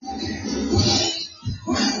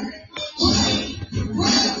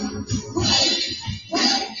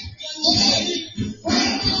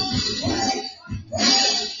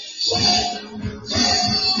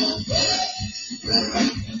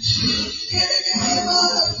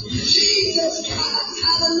Jesus Christ.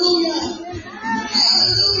 Hallelujah.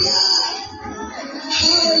 Hallelujah.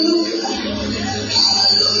 Hallelujah.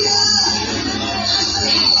 Hallelujah. I say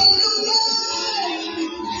hallelujah.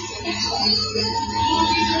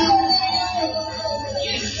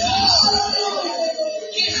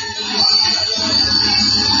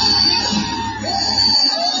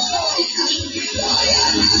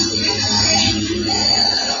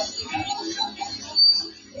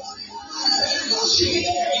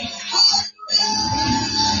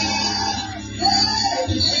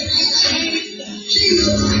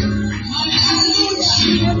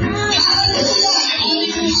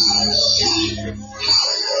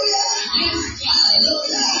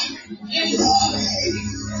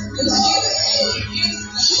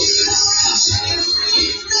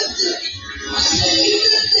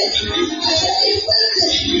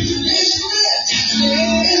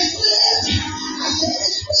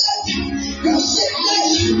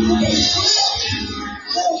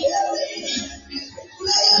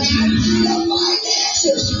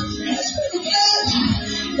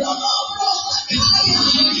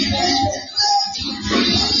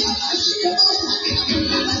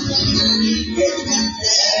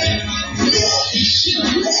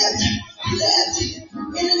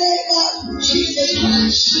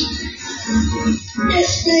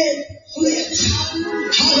 It's been flipped.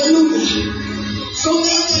 Hallelujah. So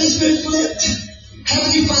now that it's been flipped,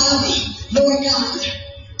 Heavenly Father, Lord God,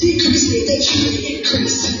 decrease me that you may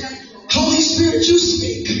increase. Holy Spirit, you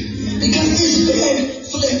speak because it's been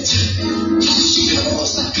flipped.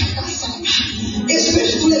 It's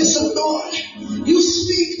been flipped, so Lord, you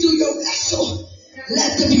speak through your vessel.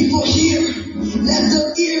 Let the people hear. Let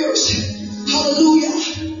their ears, hallelujah,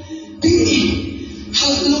 be,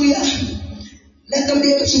 hallelujah. Let them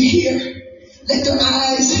be able to hear. Let their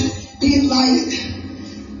eyes be enlightened.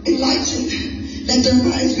 Let their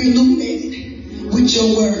minds be illuminated with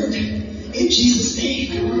your word. In Jesus'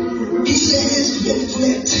 name. He said it's been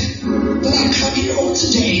flipped. But I come here on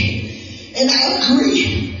today and I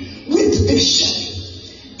agree with the bishop.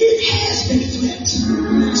 It has been flipped.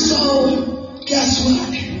 So guess what?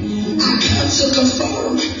 I come to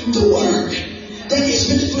confirm the word that it's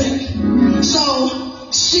been flipped.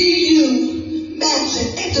 So see you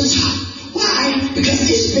mountain at the top. Why? Because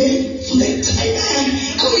it's been flipped. Amen.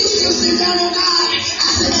 And when you still sit down on God, I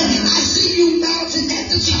said, I see you mountain at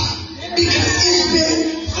the top. Because it's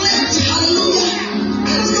been flipped. Hallelujah.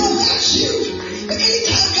 I don't know about you, but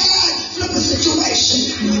anytime God flip a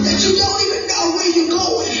situation that you don't even know where you're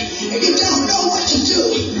going and you don't know what to do,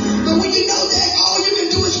 but when you know that all you can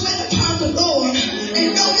do is wait upon the Lord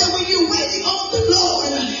and know that when you're waiting on the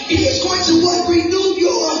Lord, He is going to what? Renew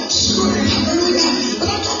your strength. Hallelujah. But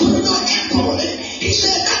I'm going to put another amp on it. He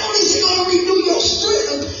said not only is He going to renew your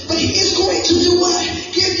strength, but He is going to do what?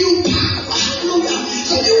 Give you power. Hallelujah.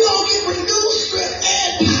 So you're going to get renewed strength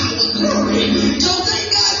and power. Glory. So thank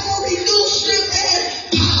God for renewed strength and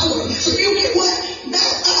power. So you get what?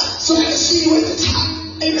 Mount up so I can see you at the top.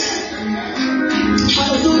 Amen.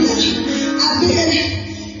 Hallelujah. I've been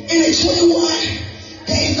in a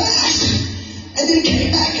 21-day fast and then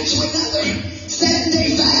came back into another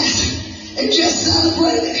 7-day fast and just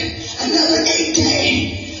celebrated another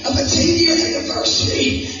 8-day of a 10-year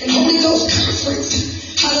anniversary and Holy Ghost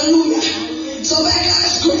conference. Hallelujah. So by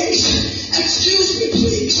God's grace, excuse me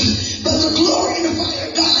please, but the glory and the fire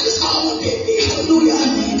of God is all up in me. Hallelujah.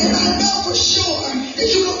 And I know for sure that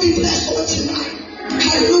you're going to be blessed on tonight.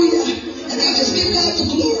 Hallelujah. And I just give God the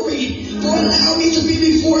glory for allowing me to be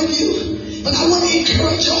before you. But I want to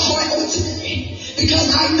encourage your heart on today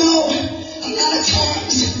because I know a lot of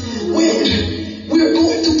times when we're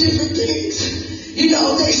going through different things, you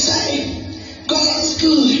know, they say God is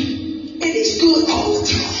good and He's good all the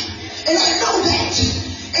time. And I know that.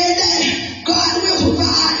 And that God will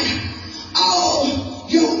provide all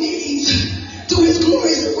your needs through His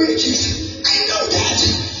glories and riches. I know that.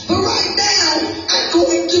 But right now, I'm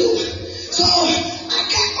going through. So I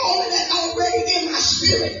got all of that already in my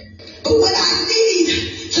spirit. But what I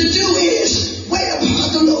need to do is wait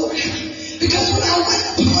upon the Lord. Because when I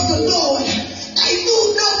wait upon the Lord, I do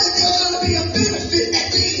know that there's going to be a benefit at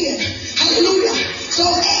the end. Hallelujah. So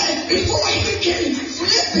before He can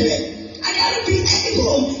flip it, I got to be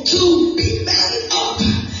able to be mounted up.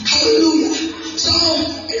 Hallelujah. So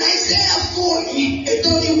in Isaiah 40 and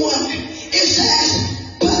 31, it says,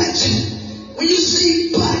 but when you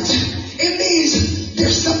see but, it means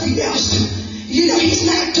there's something else. You know, He's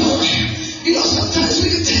not done. You know, sometimes we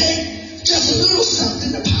can take just a little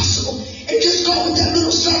something impossible and just go with that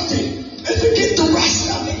little something and forget the rest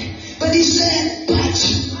of it. But He said, but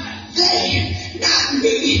they, not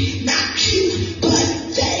me, not you, but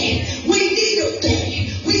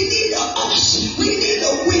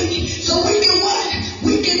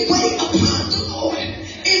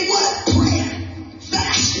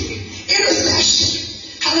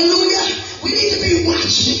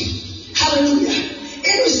watching. Hallelujah.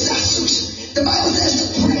 Intercessors. The Bible says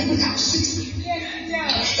to pray without ceasing.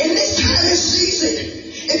 In this time and season,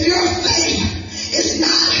 if your faith is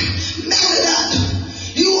not mounted up,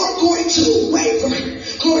 you are going to waver.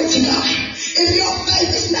 Glory to God. If your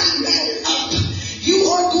faith is not mounted up, you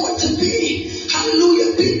are going to be,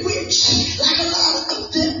 hallelujah, bewitched like a lot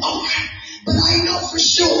of them are. But I know for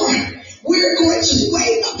sure we're going to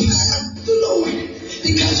wait upon the Lord.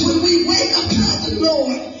 Because when we wait upon the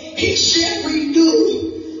Lord, He shall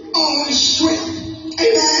renew our strength.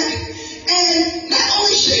 Amen. And not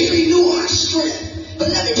only shall He renew our strength, but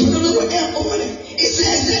let me put a little F on it. It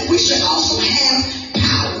says that we should also have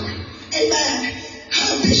power. Amen.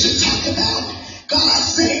 Bishop talked about God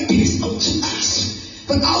saying peace unto us.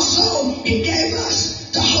 But also He gave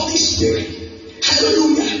us the Holy Spirit.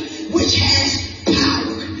 Hallelujah. Which has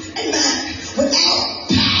power. Amen. Without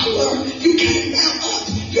power, you can't mount up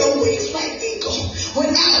your wings like eagle.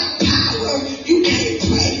 Without power, you can't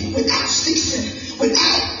pray without ceasing.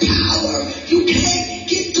 Without power, you can't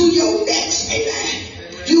get through your next.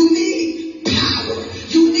 Amen. You need power.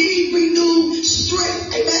 You need renewed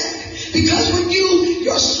strength. Amen. Because when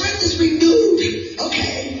your strength is renewed,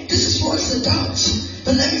 okay, this is for us adults,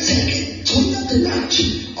 but let me take it to another notch.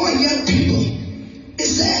 Our young people, it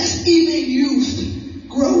says, even youth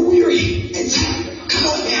grow weary and tired. Come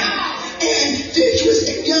on now. And vigorous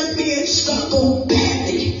and young men stumble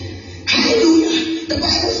badly. Hallelujah. The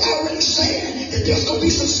Bible's already saying that there's going to be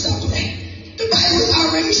some stumbling. The Bible is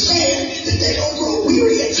already saying that they're going to grow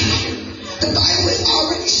weary and tired. The Bible is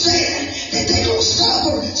already saying that they're going to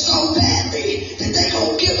suffer so badly that they're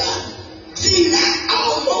going to give up. See, not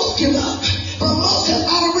almost give up, but most have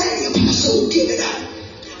already given up.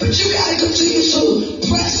 But you got to continue to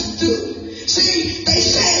press through. See, they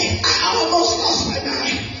say, I almost lost my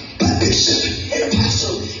mind. But Bishop and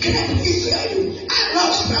Apostle, can I please tell you, I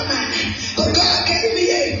lost my mind. But God gave me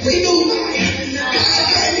a renewed mind. God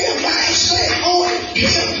gave me a mindset on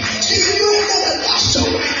Him. See, if you ain't never lost your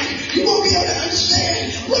mind, you won't be able to understand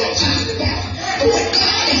what I'm talking about. But when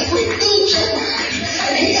God has renewed your mind,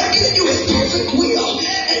 and He has given you His perfect will,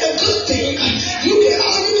 and the good thing,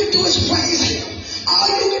 all you can do is praise Him. All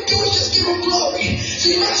you can do is just give Him glory.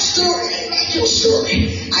 See, my story ain't like your story.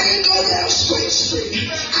 I didn't go down straight street.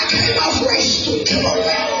 I came off Race Street. Come on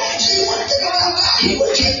now. See, one thing about God, He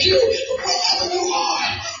will take you from wherever you are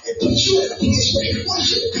and put you in a place where He wants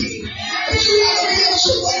you to be. But you gotta be able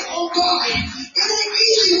to wait on God. It ain't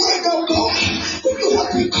easy waiting on God when you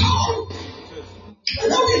have been called. And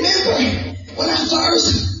I remember when I first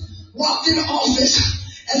walked in the office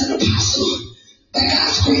as an apostle, by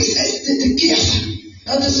God's grace, as the gift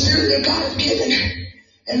of the Spirit that God had given.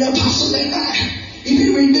 And the apostle may not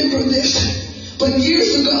even remember this, but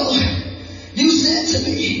years ago, you said to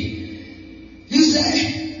me, you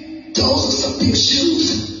said, those are some big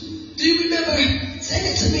shoes. Do you remember saying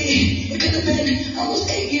it to me? It could have been almost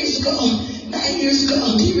 8 years ago, 9 years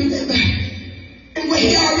ago. Do you remember? And what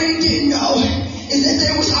he already didn't know is that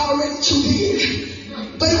there was already too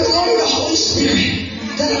big. But it was only the Holy Spirit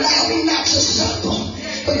that allowed me not to stumble.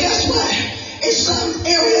 But guess what? In some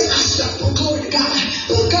areas I stumbled, glory to God.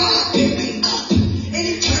 But God picked me up and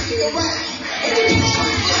He turned me around and He put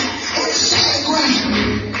my foot on the solid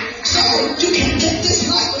ground. So you can't take this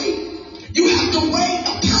lightly. You have to wait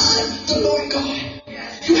upon the Lord God.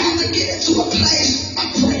 You have to get into a place of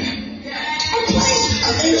prayer, a place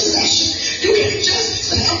of intercession. You can't just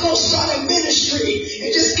say, I'm going to start a ministry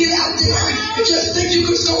and just get out there and just think you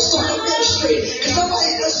can go start a ministry. Because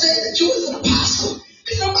somebody else said that you was an apostle.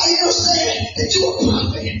 Because somebody else said that you a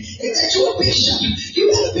prophet and that you a bishop. You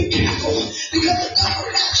better be careful because the devil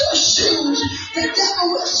got your shoes. The devil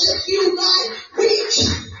will sift you like wheat.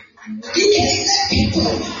 You can't let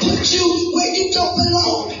people put you where you don't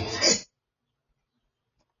belong. It's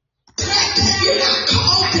not that you're not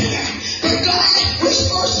called there, but God will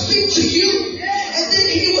first speak to you, and then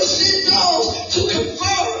He will send those to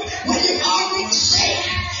confirm what you've already said.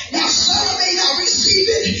 Now, some may not receive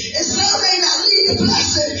it, and some may not leave the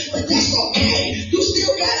blessing, but that's okay. You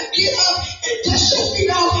still got to get up and dust your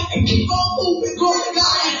feet off and keep on moving, glory to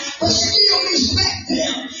God, but still respect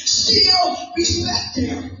them. Still respect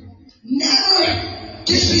them. Never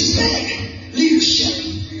disrespect leadership.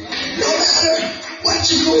 No matter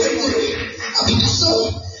what you're going through.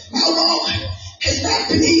 Apostle, my walk has not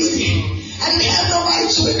been easy. I didn't have nobody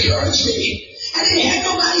to encourage me. I didn't have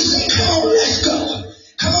nobody say, come on, let's go.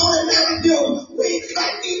 Come on and mount up your wings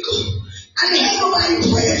like eagle. I didn't have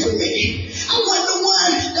nobody praying for me. I wasn't the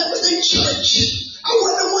one that was in church. I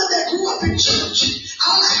wasn't the one that grew up in church.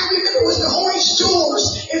 All I can remember was the orange doors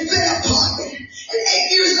in Fair Apartment. At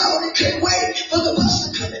 8 years old, I couldn't wait for the bus to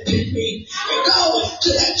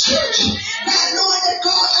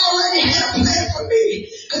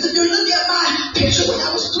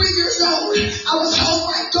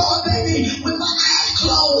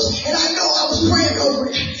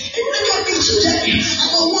today.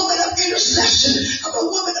 I'm a woman of intercession. I'm a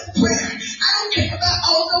woman of prayer. I don't care about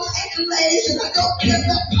all those accolades, and I don't care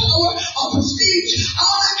about power or prestige.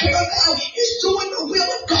 All I care about is doing the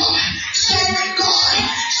will of God, serving God,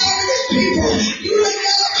 serving His people. You ain't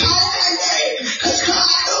never call my name, because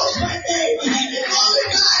God knows my name. And only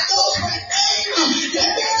God knows my name. That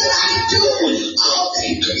means that I can do all that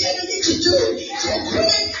He created me to do. So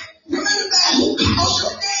remember that who calls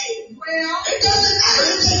your name. It doesn't matter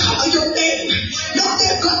if they call your name. Know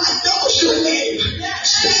that God knows your name.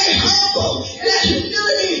 Stay humble. Let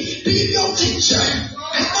humility be your teacher.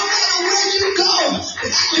 And no matter where you go,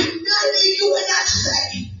 without humility, you will not stay.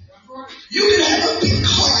 You can have a big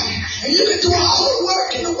heart, and you can do all the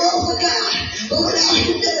work in the world for God, but without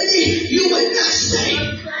humility, you will not stay.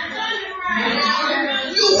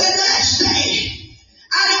 You will not stay.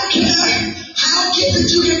 I don't care how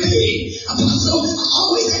gifted you can be. Apostle, I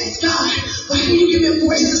always ask God, why do you give me a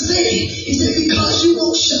voice to sing? He said, because you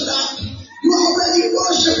won't shut up. You already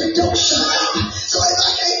worship and don't shut up. So if I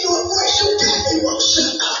gave you a voice, you definitely won't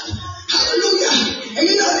shut up. Hallelujah. And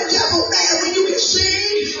you know the devil, man, when you can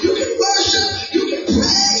sing, you can worship, you can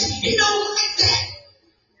praise, he don't like that.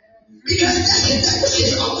 Because that was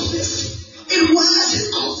his office. It was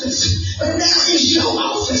his office. But now it's your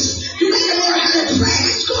office. You gotta learn how to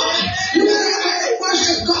praise God. You gotta learn how to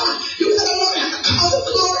worship God. You gotta learn how to call the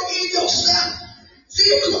glory in yourself. See,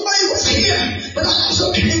 the glory was here, but I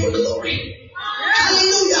also came with glory.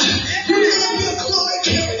 Hallelujah. You gotta be a glory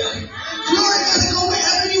carrier. Glory gotta go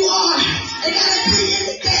wherever you are. It gotta be in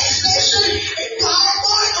the gas station, in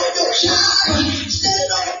Walmart, on your job,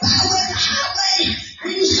 standing on the byway, the highway,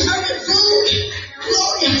 when you serving food.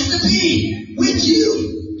 Glory has to be with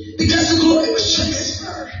you, because the glory was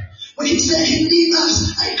transferred. When he said he need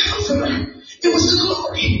us a comforter, it was the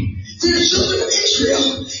glory. To the children of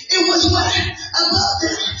Israel, it was what? Above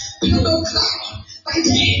them, pillar cloud by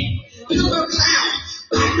day, pillar cloud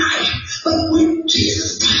by night. But when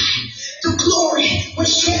Jesus died, the glory was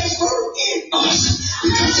transferred in us,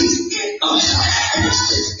 because he's in us, and he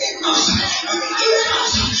sits in us, and he is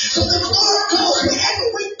us. So the glory goes wherever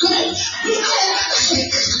we go. We all have to say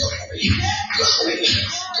this glory, glory, glory.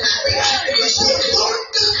 If you say glory,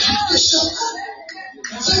 God has to show up.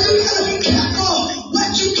 So you gotta be careful what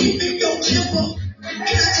you keep in your temple. Can I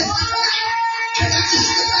testify? Can I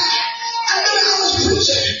testify? I remember I was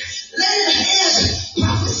preaching, laying hands,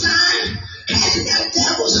 prophesying, casting out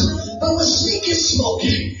devils, but was sneaking,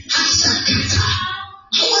 smoking.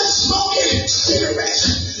 I wasn't smoking cigarettes.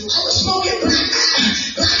 I was smoking black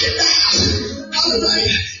and mouths.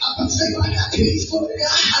 Hallelujah. I'm going to say what I got peace for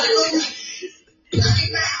God. Hallelujah. Black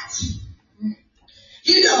and mouths.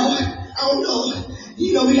 You know, I don't know.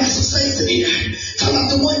 You know, we got some saints in here. Talk about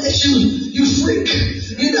the one that you freak.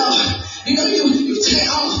 You tear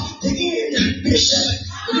off the end, Bishop.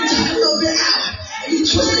 And you take a little bit out. And you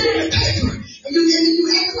twist it in the paper. And you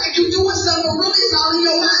act like you're doing something, but really it's all in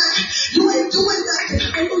your mind. You ain't doing nothing.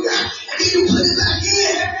 Hallelujah. And then you put it back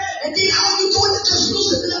in. And then all you're doing is just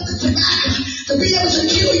loosening up the tobacco to be able to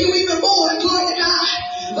kill you even more. Glory to God.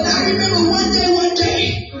 But I remember one day,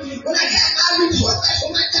 when I got my report back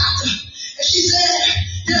from my doctor, and she said,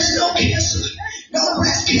 there's no cancer, no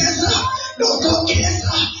breast cancer, no throat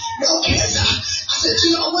cancer, no cancer. I said,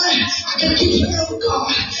 you know what? I gotta keep playing with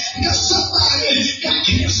God, because somebody got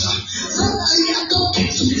cancer. Somebody got throat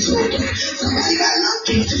cancer from smoking. Somebody got lung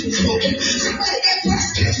cancer from smoking. Somebody got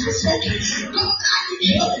breast cancer from smoking. God, I can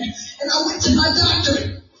heal it. And I went to my doctor,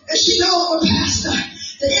 and she know I'm a pastor.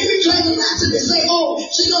 The enemy tried to lie to me and say, oh,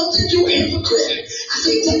 she don't think you a hypocrite. I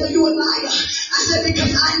said, devil, you a liar. I said,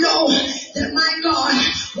 because I know that my God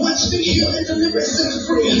wants me healed and delivered and set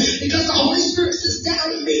free, because the Holy Spirit sits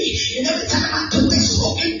down in me. And every time I put that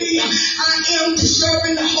smoke in me, I am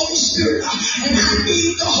serving the Holy Spirit. And I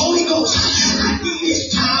need the Holy Ghost. I need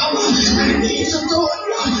his power. I need his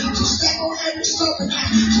authority to step on every serpent, to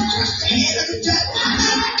crush the head of the devil.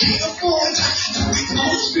 I can't afford to let the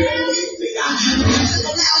Holy Spirit lead me, because it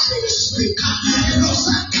allows me to speak. It allows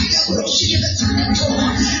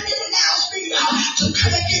me to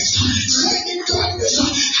come against Satan and darkness,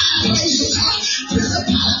 places,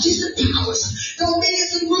 principalities and powers,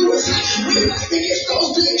 dominions and rulers. We fight against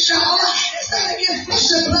those things, y'all. It's not against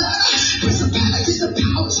flesh and blood, principalities and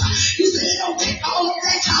powers. You say it don't take all of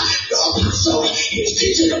that. No, apostle, he's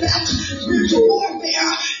teaching about spiritual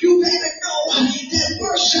warfare. You better know that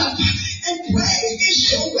worship and praise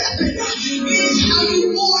is your weapon. It is how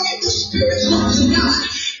you war in the spirit realms of God.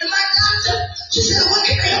 And my doctor, she said, what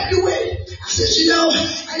can I help you with? I said,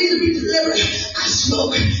 I need to be delivered. I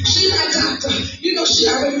smoke. She's my doctor. She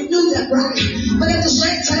already knew that, right? But at the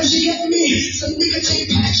same time, she gave me some nicotine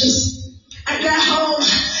patches.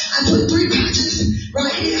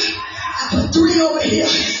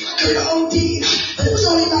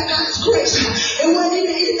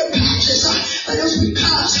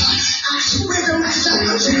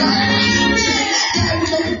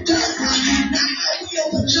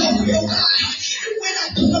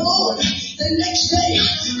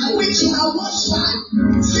 my one spot.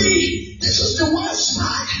 See, this was the one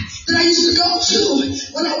spot that I used to go to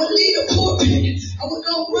when I would leave the pulpit. I would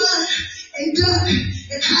go run and duck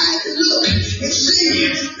and hide and look and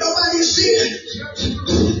see. Nobody see it.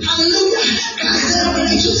 Hallelujah. God said, I'm going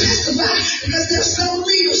to let you testify because there's some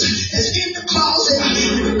leaders that's in the closet.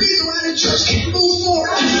 And the reason why the church can't move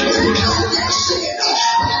forward is because of their sin. But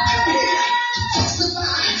I come here to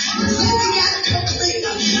testify and say we got to come clean.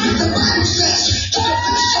 And the Bible says to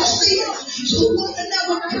confess your sin to the one that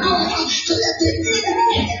never go so that the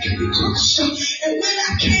enemy can be crushed. And when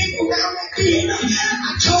I came around that bend,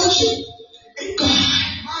 I told you, and God,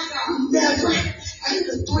 never,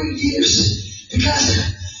 after 3 years, because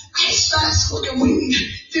I started smoking weed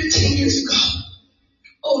 15 years ago.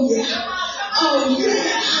 Oh yeah. Oh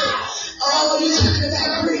yeah. Oh, you're talking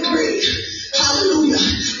about green. Hallelujah.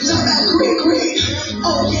 You're talking about green.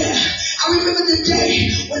 Oh yeah. I remember the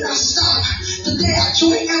day when I stopped. The day I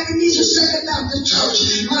joined Ebenezer Second Baptist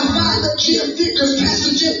Church. My father, Jim Vickers,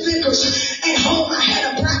 Pastor Jim Vickers, at home I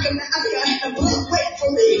had a blood waiting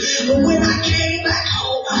for me. But when I came back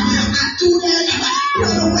home, I threw that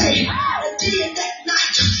blood away. And then that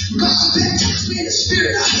night, God baptized me in the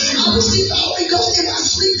Spirit. I received the Holy Ghost in my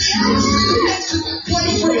sleep. I was sitting next to my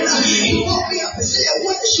boyfriend. He woke me up and said,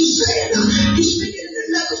 what is you saying? You speaking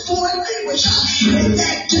in another foreign language. And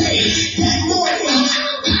that day, that morning,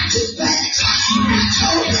 I packed his bags. And I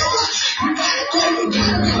told him, you gotta go. And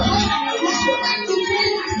that's what I do.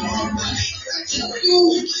 And I tell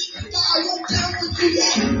you, God won't down with you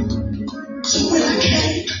yet. So when I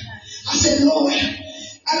came, I said, Lord,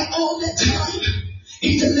 out of all that time,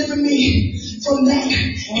 He delivered me from that.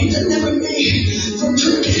 He delivered me from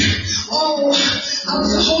drinking. Oh, I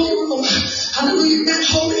was a holy room. Hallelujah. Not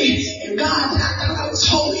holy in God, but I thought I was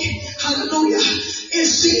holy. Hallelujah. In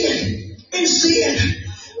sin.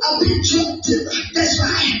 I've been drunk to, that's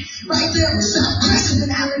right there in South Crescent in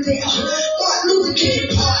Allendale. Martin Luther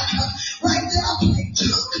King Park. Right there I played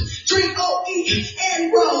drink OE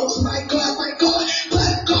and Rose. My God.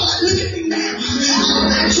 But God, look at me now. All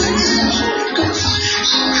I drink is the Holy Ghost.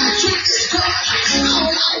 All I drink is God. All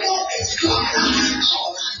I want is God.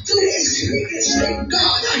 All I do is sing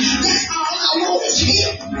God. That's all I want is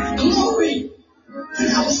Him. Glory. And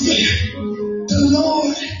I was there. The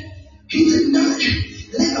Lord, He did not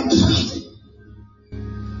let a prophet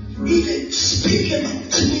even speaking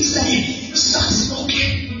to me saying, stop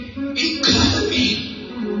smoking. He covered me.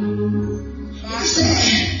 He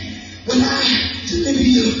said, when I deliver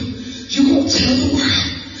you, you're going to tell the world.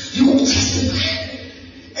 You're going to testify.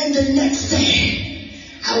 And the next day,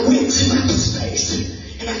 I went to my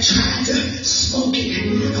space and I tried to smoke it.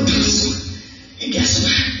 Apostle. And guess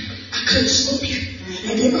what? I couldn't smoke it.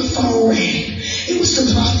 And then my phone rang. It was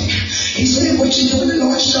the prophet. He said, what you doing? The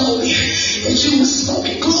Lord showed me that you were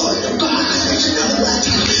smoking. Glory to God. I said, you know what?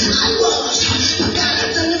 I was. But God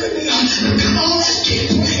has delivered me. Come on, let's keep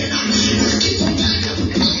praying. Let's keep on back up and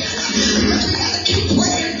praying. Because we got to keep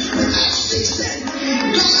praying without ceasing.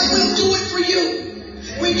 God will do it for you.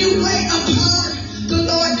 When you wait upon the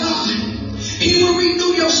Lord God, He will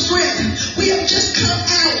renew your strength. We have just come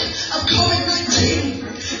out of COVID-19.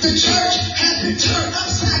 The church has been turned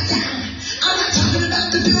upside down. I'm not talking about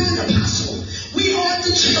the building, apostle. We are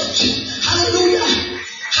the church. Hallelujah.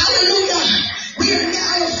 Hallelujah. We are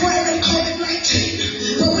now afraid of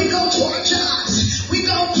COVID-19. But we go to our jobs. We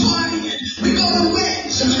go partying. We go to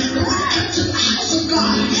weddings. But when we come to the house of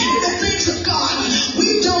God and the things of God,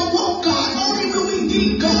 we don't want God. Only when we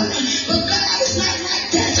need God. But God is not like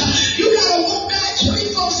that. You gotta want God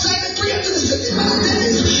 24/7, 365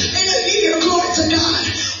 days in a year. Glory to God.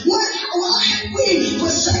 Why have we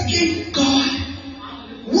forsaken God?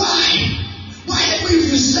 Why? Why have we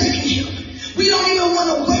forsaken Him? We don't even want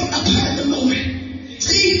to wait upon the Lord.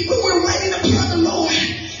 See, when we're waiting upon the Lord,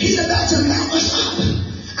 He's about to mount us up.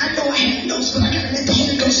 I know I have notes, but I gotta let the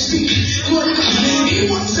Holy Ghost speak. Glory to God. He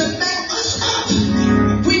wants to mount us up.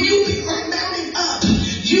 When you are mounted up,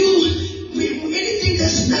 anything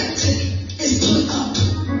that's mounted is put up.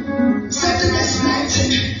 Something that's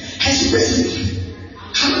mounted has risen.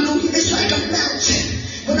 Hallelujah. It's like a mountain.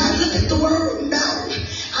 When I look at the word mountain,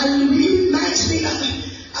 it reminds me of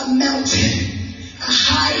a mountain, a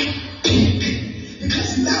high peak.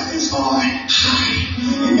 Because mountains are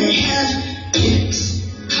high and they have peaks.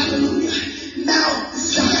 Hallelujah. Mount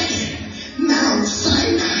Zion, Mount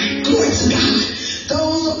Sinai. Glory to God.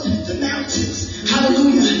 Those are the mountains.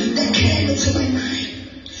 Hallelujah. That came into my mind.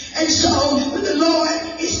 And so when the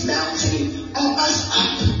Lord is mounting us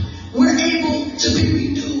up, we're able to be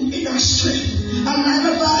renewed in our strength. A lot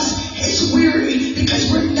of us is weary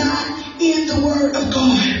because we're not in the Word of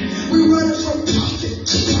God. We're running from prophet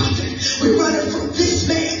to prophet.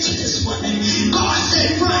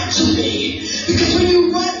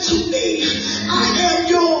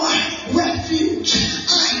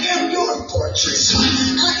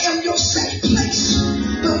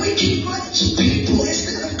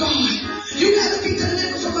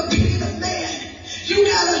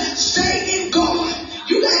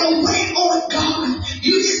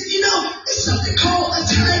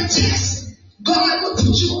 God will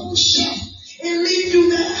put you on the shelf and leave you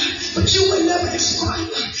there, but you will never expire.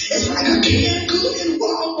 It's like a canned good in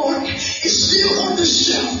Walmart. It's still on the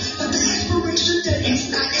shelf, but the expiration date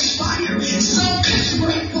has not expired. Some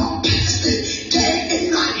customer have walked past it day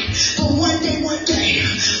and night, but one day,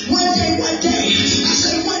 I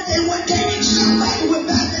say one day, somebody will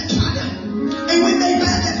buy that product. And when they buy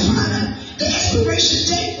that product, the expiration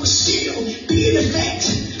date will still be in effect.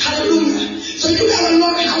 Hallelujah. So you gotta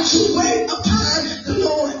learn how to wait upon the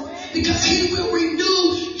Lord, because He will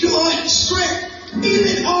renew your strength.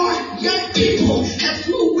 Even our young people have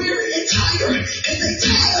grew weary and tired, because they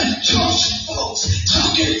tired of church folks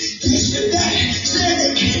talking this and that, saying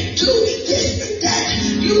they can't do this and that.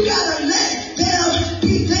 You gotta let them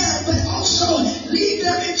be them, but also lead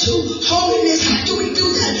them into holiness. How do we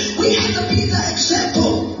do that? We have to be the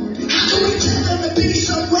example. How can we tell them to be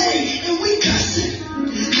some way and we cussing?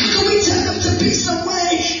 How can we tell them to be some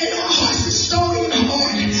way and our hearts is stony in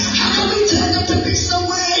heart? How can we tell them to be some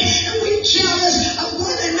way and we jealous of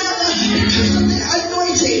one another because of their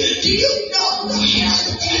anointing? Do you know the hell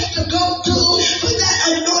that they had to go through for that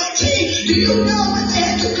anointing? Do you know what they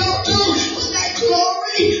had to go through for that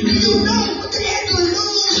glory? Do you know what they had to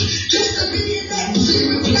lose just to be in that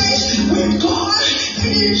secret place with God?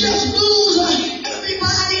 They didn't just lose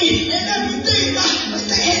everybody and everything, but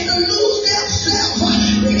they had to lose themselves.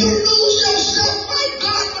 When you lose yourself, my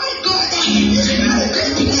God, it's not a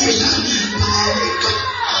good place. My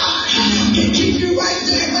God can keep you right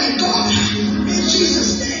there, my God, in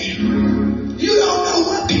Jesus' name. You don't know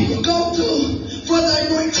what people go through for the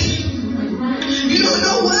anointing. You don't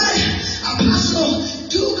know what Apostle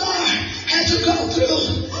Dugar had to go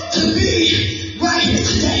through to be right here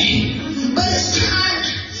today. But it's time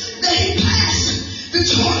that he passed the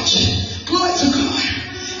torch. Glory to God.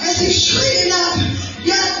 As he's training up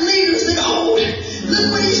young leaders and old,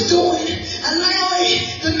 look what he's doing. Allowing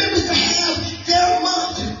the members to have their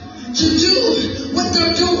month to do what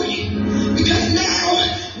they're doing. Because now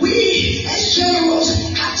we as generals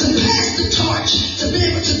have to pass the torch to be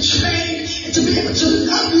able to train and to be able to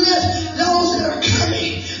uplift those that are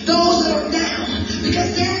coming, those that are down.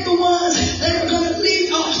 Because they're the ones that are going to lead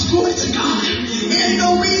us. Glory to God. There ain't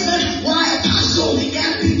no reason why Apostle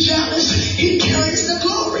got to be jealous. He carries the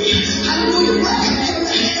glory. Hallelujah. What comes from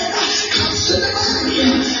the head comes to the body.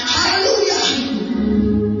 Hallelujah.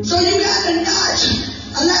 So you got to not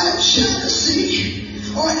allow jealousy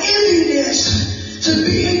or enviness to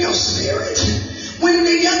be in your spirit when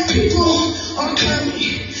the young people are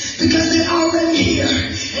coming, because they're already here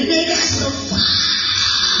and they got some fire.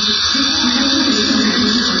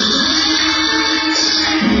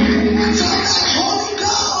 I'm talking about Holy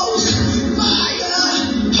Ghost fire,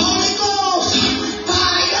 Holy Ghost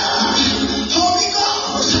fire, Holy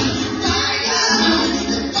Ghost fire,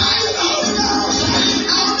 the fire of the Holy Ghost.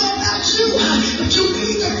 I don't know about you, but you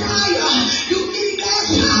need the fire. You need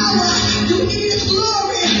God's power. You need His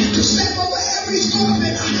glory to step over every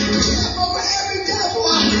scorpion, to step over every devil.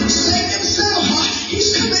 Satan himself,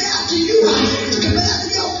 he's coming after you. He's coming after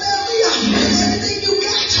your family. And everything you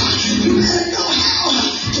got, you better know how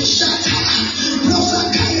to shut up.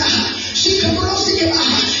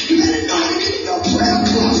 You better know how to get in your prayer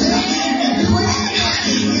closet and pray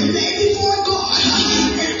and lay before God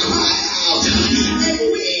and cry out and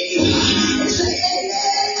weep and say, hey,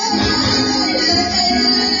 hey,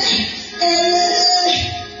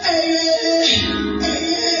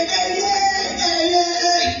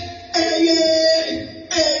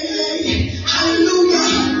 hallelujah.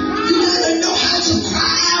 You gotta know how to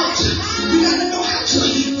cry out. You gotta know how to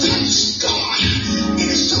touch God. It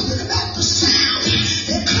is something about the sound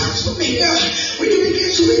that comes from here when you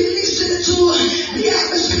begin to release it into the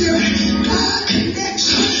atmosphere. God connects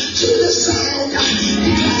to the sound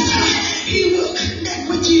because He will connect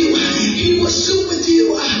with you. He will suit with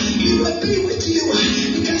you. He will be with you.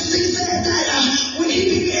 Because He said that when He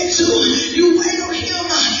began to, you wait on Him,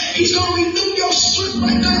 He's going to renew your strength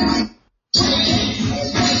right now.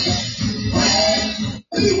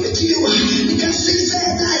 Be with you. Because He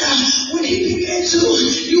said that when He began to,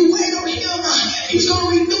 you wait on Him, He's going to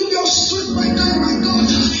renew your strength right now, my God.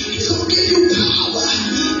 He's going to give you power.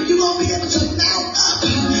 You're going to be able to mount up,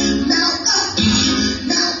 mount up,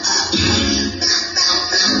 mount up,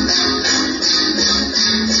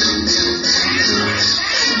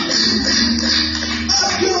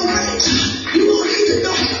 up your wings. You won't need to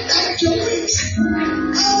know how to direct your wings.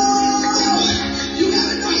 Oh, you got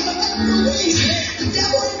to know how to direct your wings. The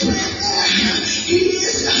devil ain't playing there. He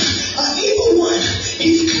is an evil one.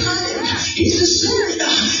 He's cunning. He's discerning.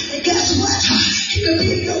 And guess what? He could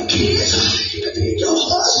be your kids. He could be your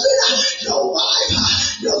husband, your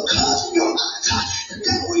wife, your cousin, your aunt.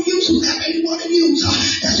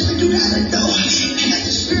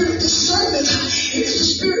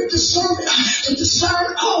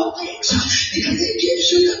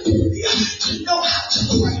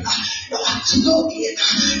 to go in,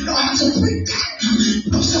 know how to break down.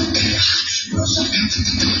 In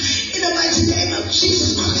the mighty name of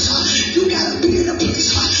Jesus Christ, you gotta be in a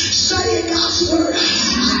place studying God's word.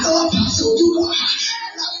 I know Apostle Duga, I'm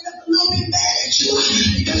a little bit mad at you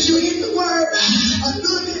because you're in the word a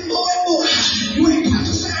little bit more and more. You ain't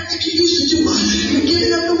prophesying like you used to do. You're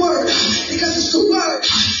giving them the word because it's the word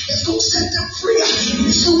that's going to set them free.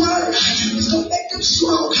 It's the word that's going to make them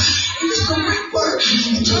strong. And it's the written word.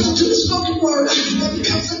 It turns into the spoken word that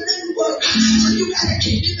becomes a living word. So you got to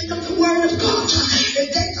keep giving them the word of God. If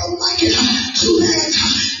they don't like it, too bad.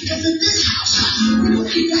 Because in this house, we will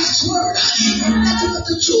keep God's word and nothing but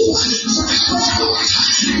the truth. So help us, God.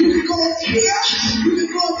 You can go over here, you can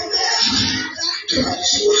go over there. I encourage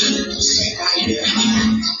you to stay right here.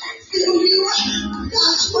 Feel you,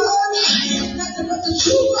 God's word, nothing but the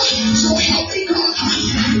truth. So help me, God.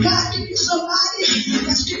 God give you somebody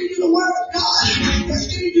that's giving you the word of God, that's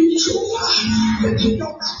giving you truth. But you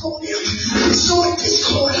don't knock on him. Restore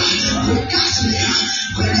discord. With gossiping.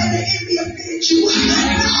 Whenever the enemy offends you,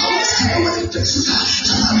 and always tell what it fixes to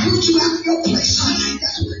uproot you out of your place.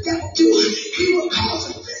 That's what the devil do. He will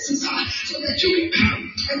cause offenses so that you can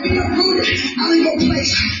come and be uprooted out of your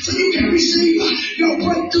place, so you can receive your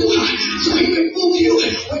breakthrough. So he can move you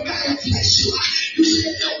when God has blessed you. You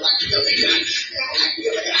say, they don't like me over here. They don't like me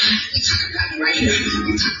over there. They're talking about me right here.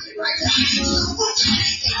 They're talking me right there. So what?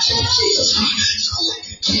 They killed Jesus. So what?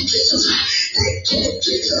 They killed Jesus. They killed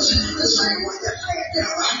Jesus. The same one that fed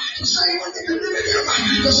them. The same one that delivered them.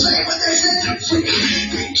 The same one that set them free.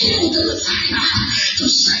 They killed the Messiah. To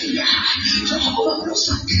save you. To hold on to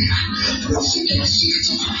something.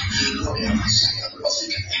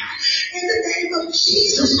 In the name of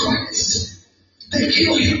Jesus Christ, they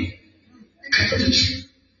kill him because of the truth.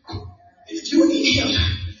 And if you need him,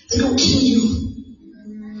 they're going to kill you.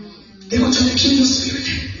 They're going to try to kill your spirit.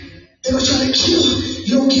 They're going to try to kill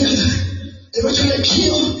your gift. They're going to try to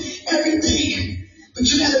kill everything. But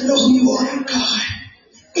you got to know who you are in God.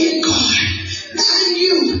 In God. Not in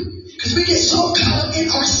you. Because we get so caught up in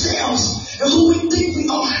ourselves and who we think we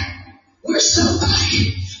are. We're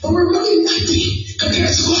somebody. But we're really nothing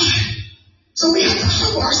compared to God. So we have to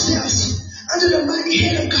humble ourselves under the mighty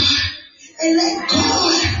hand of God and let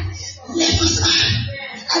God lift us up.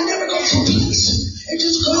 I never go to a place and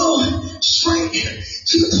just go straight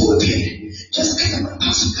to the pulpit just because I'm an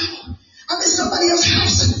apostle. No. I'm in somebody else's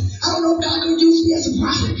house. I don't know if God can use me as a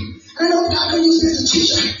prophet. I don't know if God can use me as a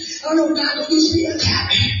teacher. I don't know if God can use me as a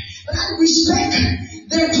pastor. But I respect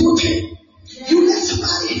their pulpit. You let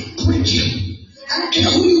somebody break you. I don't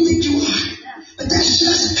care who you think you are. But that's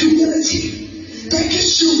just humility. That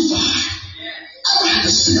gets you far. I don't have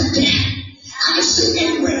to sit up there. I can sit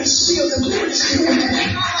anywhere and feel the glory still with me.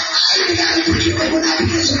 I even got to forgive it when I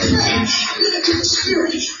begin to pray. Look into the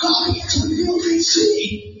spirit. God began to reveal things to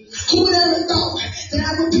me. Who would ever thought that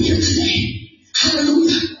I would be here today?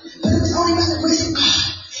 Hallelujah. But it was only by the grace of God.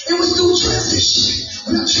 It was through transition.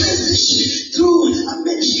 When I transitioned through a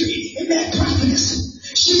ministry in that prophetess,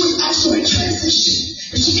 she was also in transition.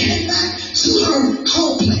 And she came back to her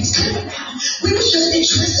home place. Come on now. We was just in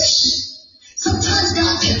transition. Sometimes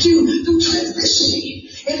God takes you through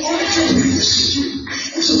transitioning in order to position you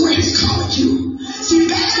into where he's calling you. See,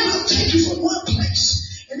 God will take you from one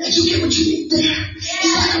place and let you get what you need there.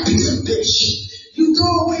 It's like a piece of fish. You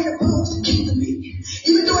throw away the bones and keep the meat.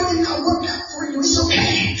 Even though it did not work out for you, it's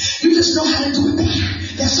okay. You just know how to do it better.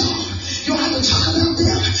 That's all. You don't have to talk about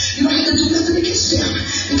them. You don't have to do nothing against them.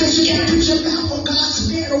 Because you can't put your mouth on God's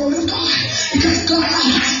man or woman of God. Because God,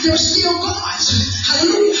 they're still God's.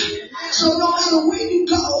 Hallelujah. So no matter where you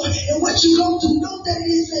go and what you go through, know that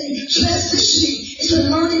it is a transitioning. It's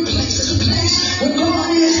a learning place. It's a place where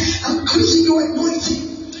God is increasing your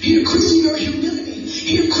anointing. He's increasing your humility.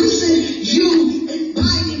 He's increasing you and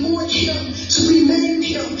binding more in him to remain in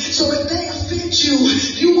him. So if they offend you,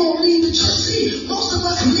 you won't leave the church. See, most of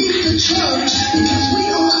us leave the church because we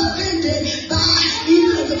are offended by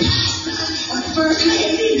either the pastor or the first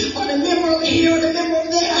lady or the member over here or the member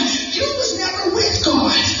over there. You was never with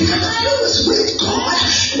God. Because if you was with God,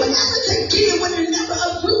 whatever they did would have never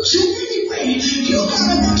uproot you anyway. You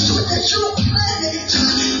gotta make sure that you're planted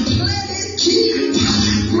deep,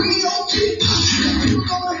 real deep. And people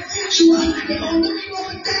gonna offend you. They're gonna look you up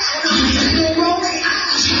and down. They're gonna roll their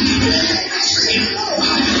eyes. They may not say hello.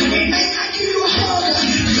 They may not give you a hug.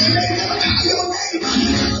 They may never call your name.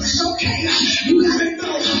 It's okay. You gotta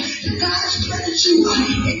know that God has planted you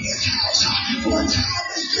in this house for a time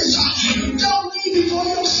as this. Don't leave before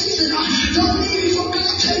your season. Don't leave before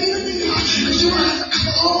God tell you to leave. Because you want to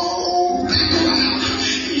come all back around.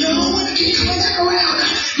 You don't want to keep coming back around.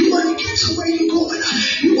 You want to get to where you're going.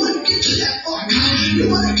 You want to get to that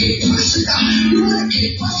to keep pressing out. We want to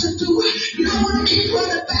keep pressing through. You don't want to keep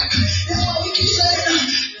running back. That's why we keep saying,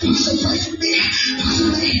 Pastor, pray for me. Pastor,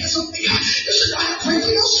 lay hands on me. You should not pray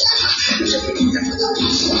for yourself. You should be praying for the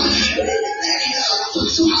apostle. You need to lay hands on the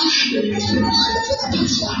apostle. You need to be praying for the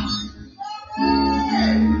apostle.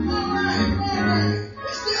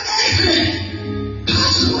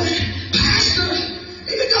 Pastor,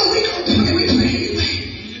 even though we go pray, we pray anyway.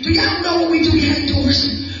 Do y'all know what we do behind doors?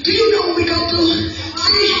 Do you know what we go through?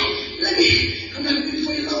 See, I'm not going to be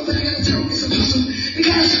for you long, but I got to tell this apostle.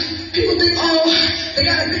 Because people think, they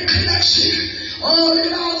got a big collection. Look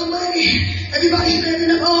at all the money. Everybody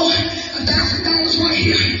standing up, $1,000 right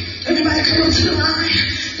here. Everybody come up to the line.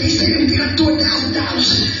 They say we got to do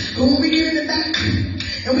 $1,000. But when we get in the back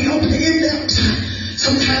and we open the envelopes,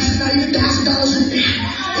 sometimes it's not even $1,000 in there.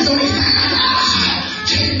 It's only $5,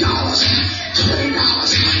 $10,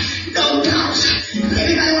 $20, no dollars.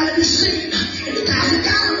 Everybody want to be singing in the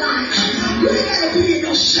 $1,000 line. You ain't got to be in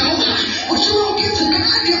no show. What you won't get to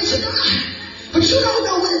God, give to God. But you don't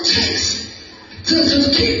know what it takes to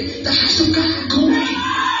keep the house of God going.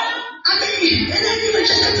 I mean, it ain't even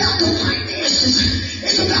just about the finances.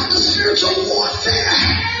 It's about the spiritual warfare.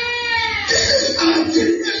 This is our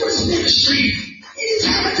deliverance ministry.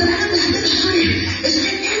 Anytime a deliverance ministry is in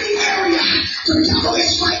any area, the devil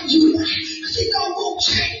is fighting you because he don't want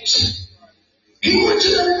change. He wants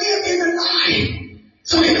you to live in the lie.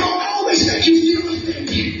 So he don't always make you feel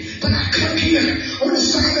offended. But I come here on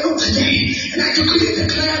assignment on today, and I decree and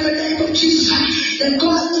declare in the name of Jesus that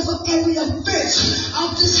God lift up every offense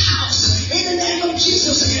of this house in the name of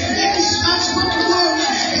Jesus. And every unspoken word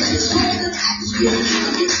that is spoken in the atmosphere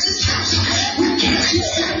against this house, we cancel it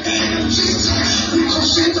in the name of Jesus. We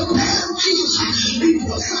crush it in the blood of Jesus. We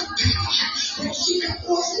force out power. And she got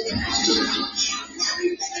forced in the pastor.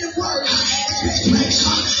 Every negative word that is placed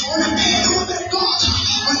on a man or woman of God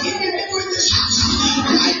or any member in this house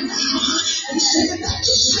right now, we send it back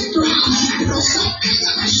to sender. You know, something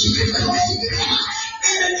she can in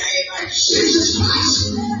the name of Jesus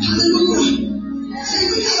Christ. Hallelujah. See,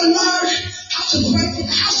 we gotta learn how to pray in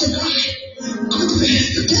the house of God.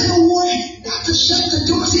 The devil wanted not to shut the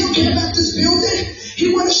doors. He don't care about this building.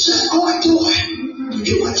 He want to shut our door.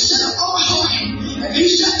 He want to shut up our heart. If he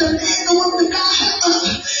shut the man or woman of God up,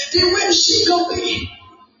 then where the sheep gonna be?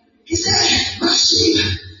 He said, my sheep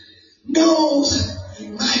knows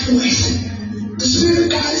my voice. The Spirit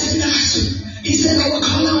of God is in us. He said, I will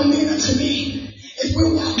call our men unto me. If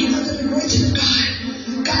we're walking under the anointing of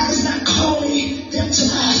God, God is not calling them to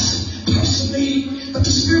us personally, but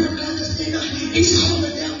the Spirit of God is in us. He's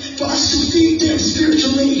calling them for us to feed them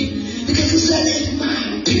spiritually. Because he said, if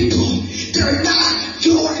my people, they're not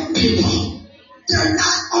your people. They're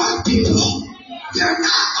not our people. They're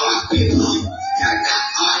not our people. They're not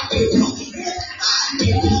our people. It's my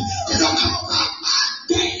people that don't call out my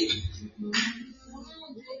name.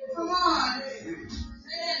 Come on.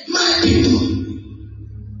 My people.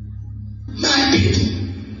 My people.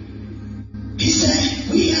 He said,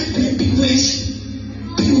 we have been bewitched.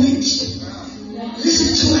 Bewitched.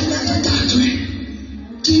 Listen to another doctrine.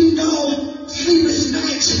 Do you know sleepless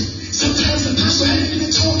nights? Sometimes the pastor hasn't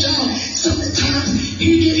even told y'all. Sometimes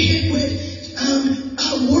he get hit with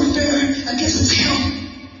warfare against his health.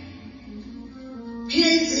 He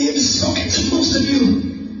ain't even spoken to most of you.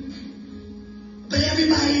 But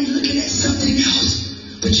everybody looking at something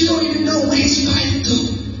else. But you don't even know what he's fighting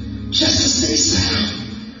through. Just to stay sound.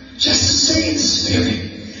 Just to stay in the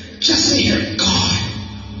spirit. Just to hear God.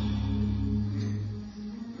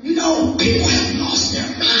 You know, people have lost their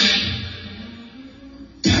mind.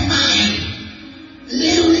 Their mind.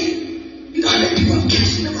 Literally. You know how many people I'm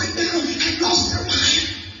catching them right now have lost their mind.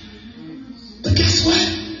 But guess what?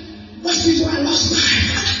 Once before I lost mine,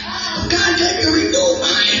 God gave me a renewed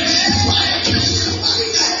mind. That's why I catch somebody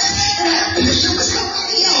else and I have vision with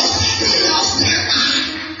somebody else. They lost their mind.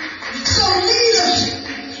 So leaders,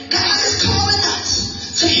 God is calling us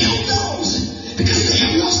to help those because they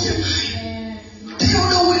have lost their mind. They don't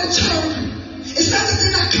know where to turn. It's not that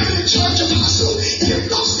they're not coming to church, apostle. They have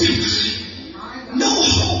lost their mind. No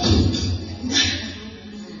hope.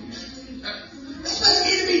 That's why the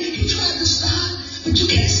enemy, he tried to stop. But you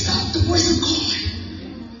can't stop the voice of God.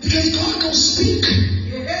 Because God gonna speak.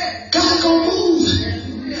 God gonna move.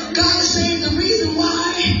 God is saying the reason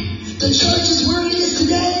why the church is where it is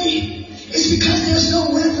today is because there's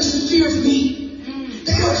no reverence and fear of me.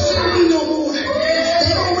 They don't fear me no more.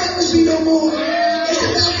 They don't reverence me no more. It's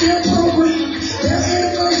about their program, their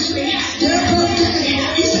anniversary, their birthday.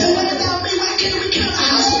 He said, what about me? Why can't we come to a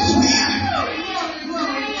house of prayer?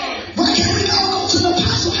 Why can't we go to the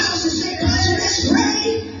apostle house and say, Pastor, let's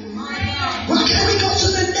pray? Why can't we go to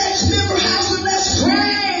the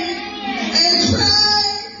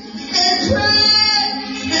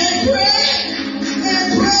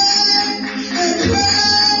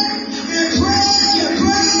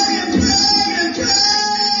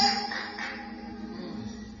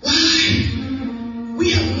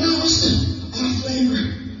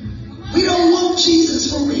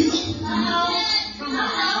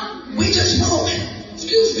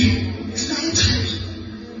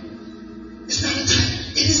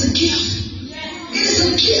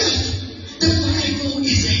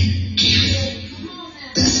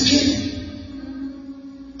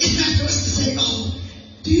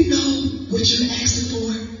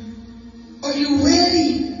Are you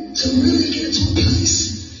ready to really get into a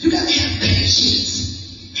place? You got to have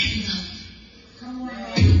patience and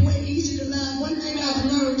love. People ain't easy to love. One thing I've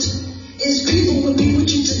learned is people will be with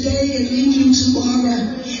you today and leave you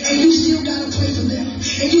tomorrow. And you still got to pray for them.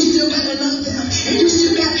 And you still got to love them. And you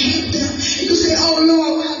still got to help them. And you say, oh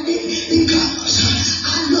Lord, why me? Because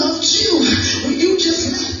I loved you when you just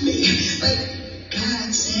left me. But God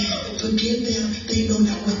said, forgive them. They know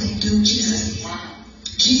not what they do.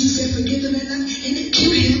 Jesus said, forgive them and it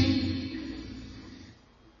killed him.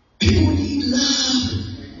 People need love.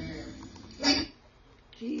 Like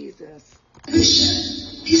Jesus.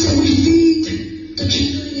 Bishop, he said, we feed the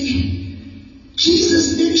community.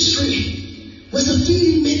 Jesus' ministry was a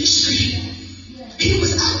feeding ministry. He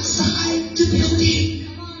was outside the building.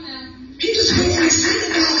 He just went in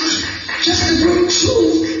synagogue just to bring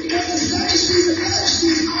truth, because the Sadducees and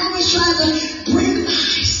Pharisees always tried to bring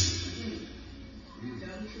lies.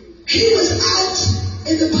 He was out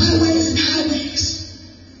in the byways and highways.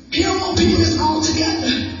 He don't want people that's all together.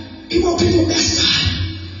 He want people messed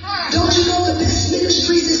up. Don't you know the best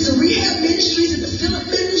ministries is the rehab ministries and the fill-up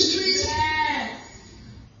ministries?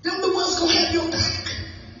 Them the ones gonna have your back.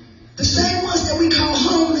 The same ones that we call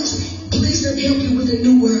homeless. Please let me help you with a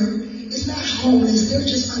new word. It's not homeless, they're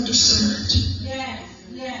just underserved.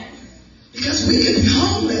 Because we can be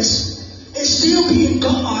homeless and still be in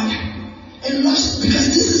God and lust, because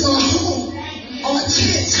this is our home, our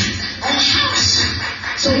tent, our house.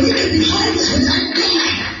 So we can be homeless without God.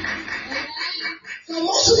 So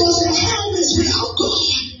most of us are homeless without God.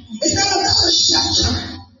 It's not about a shelter.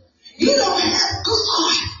 You don't have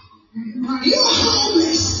God. You're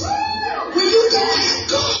homeless when you don't have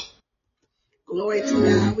God. Glory to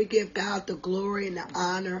God. We give God the glory and the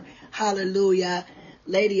honor. Hallelujah.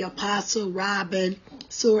 Lady Apostle Robin,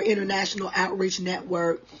 SOAR International Outreach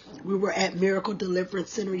Network. We were at Miracle Deliverance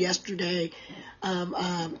Center yesterday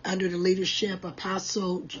under the leadership of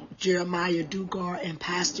Apostle Jeremiah Dugar and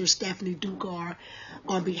Pastor Stephanie Dugar,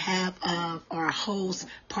 on behalf of our host,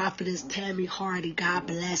 Prophetess Tammy Hardy. God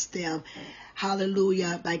bless them.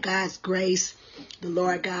 Hallelujah. By God's grace, the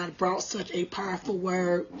Lord God brought such a powerful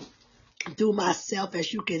word through myself,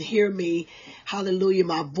 as you can hear me. Hallelujah,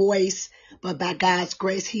 my voice. But by God's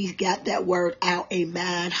grace, he got that word out.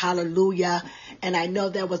 Amen. Hallelujah. And I know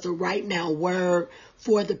that was a right now word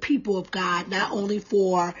for the people of God, not only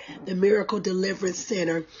for the Miracle Deliverance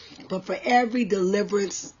Center, but for every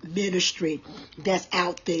deliverance ministry that's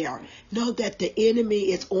out there. Know that the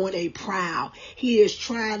enemy is on a prowl. He is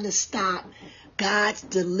trying to stop God's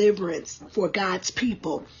deliverance for God's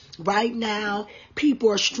people. Right now, people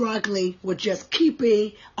are struggling with just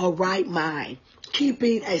keeping a right mind,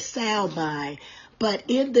 keeping a sound mind. But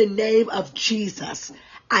in the name of Jesus,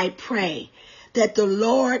 I pray that the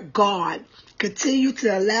Lord God continue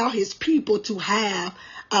to allow his people to have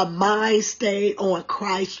a mind stayed on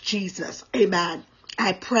Christ Jesus. Amen.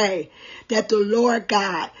 I pray that the Lord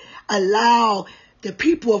God allow the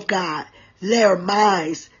people of God their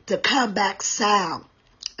minds to come back sound,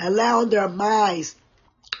 allowing their minds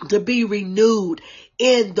to be renewed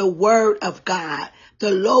in the word of God,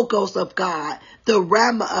 the logos of God, the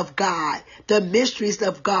rama of God, the mysteries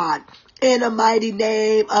of God, in the mighty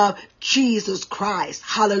name of Jesus Christ.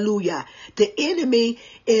 Hallelujah. The enemy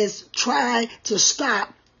is trying to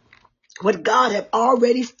stop what God had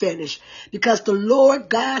already finished, because the Lord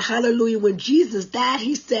God, hallelujah, when Jesus died,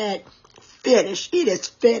 he said, finish. It is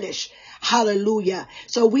finished. Hallelujah.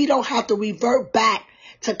 So we don't have to revert back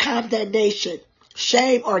to condemnation,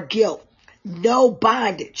 shame, or guilt. No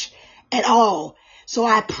bondage at all. So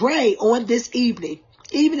I pray on this evening,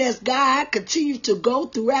 even as God continues to go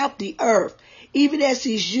throughout the earth, even as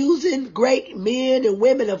he's using great men and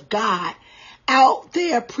women of God out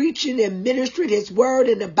there preaching and ministering his word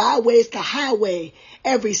in the byways to highway,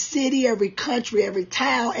 every city, every country, every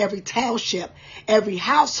town, every township, every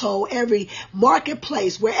household, every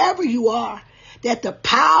marketplace, wherever you are, that the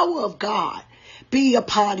power of God be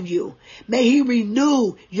upon you. May he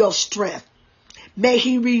renew your strength. May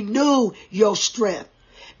he renew your strength.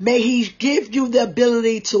 May he give you the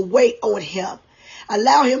ability to wait on him.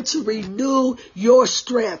 Allow him to renew your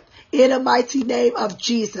strength in the mighty name of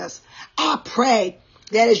Jesus. I pray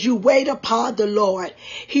that as you wait upon the Lord,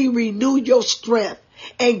 he renew your strength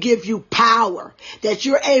and give you power, that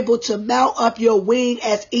you're able to mount up your wing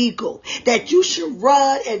as eagle, that you should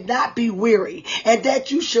run and not be weary, and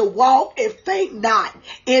that you should walk and faint not,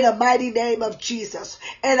 in the mighty name of Jesus.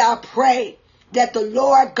 And I pray that the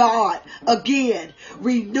Lord God again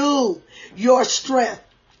renew your strength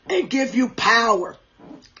and give you power.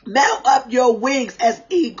 Mount up your wings as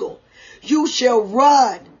eagle. You shall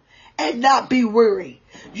run and not be weary.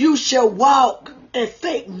 You shall walk and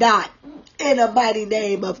faint not. In the mighty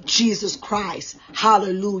name of Jesus Christ.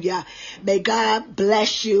 Hallelujah. May God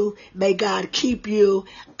bless you. May God keep you.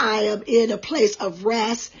 I am in a place of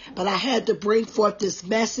rest, but I had to bring forth this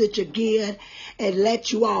message again and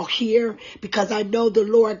let you all hear, because I know the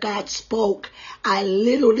Lord God spoke. I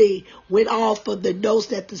literally went off of the notes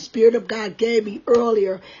that the Spirit of God gave me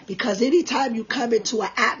earlier, because anytime you come into an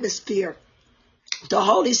atmosphere, the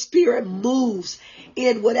Holy Spirit moves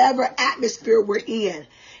in whatever atmosphere we're in.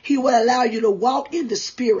 He will allow you to walk in the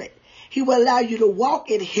Spirit. He will allow you to walk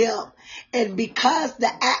in Him. And because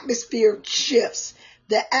the atmosphere shifts,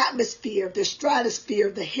 the atmosphere, the stratosphere,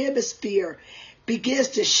 the hemisphere begins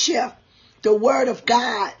to shift, the Word of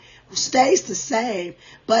God stays the same,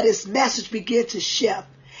 but its message begins to shift.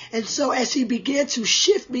 And so as He began to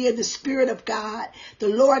shift me in the Spirit of God, the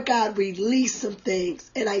Lord God released some things.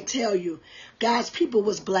 And I tell you, God's people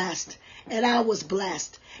was blessed. And I was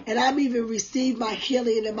blessed. And I'm even received my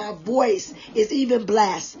healing, and my voice is even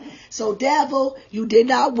blessed. So devil, you did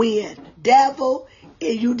not win. Devil,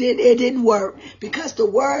 it didn't work, because the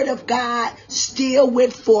Word of God still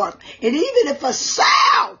went forth. And even if a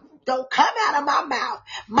sound don't come out of my mouth,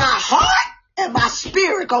 my heart and my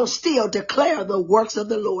spirit gonna still declare the works of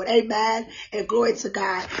the Lord. Amen. And glory to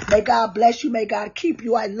God. May God bless you. May God keep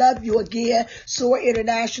you. I love you again. SOAR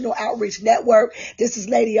International Outreach Network. This is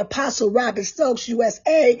Lady Apostle Robin Stokes,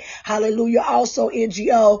 USA. Hallelujah. Also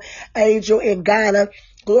NGO Angel in Ghana.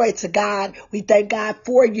 Glory to God. We thank God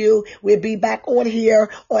for you. We'll be back on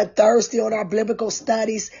here on Thursday on our biblical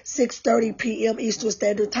studies, 6:30 p.m. Eastern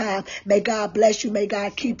Standard Time. May God bless you. May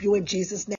God keep you in Jesus' name.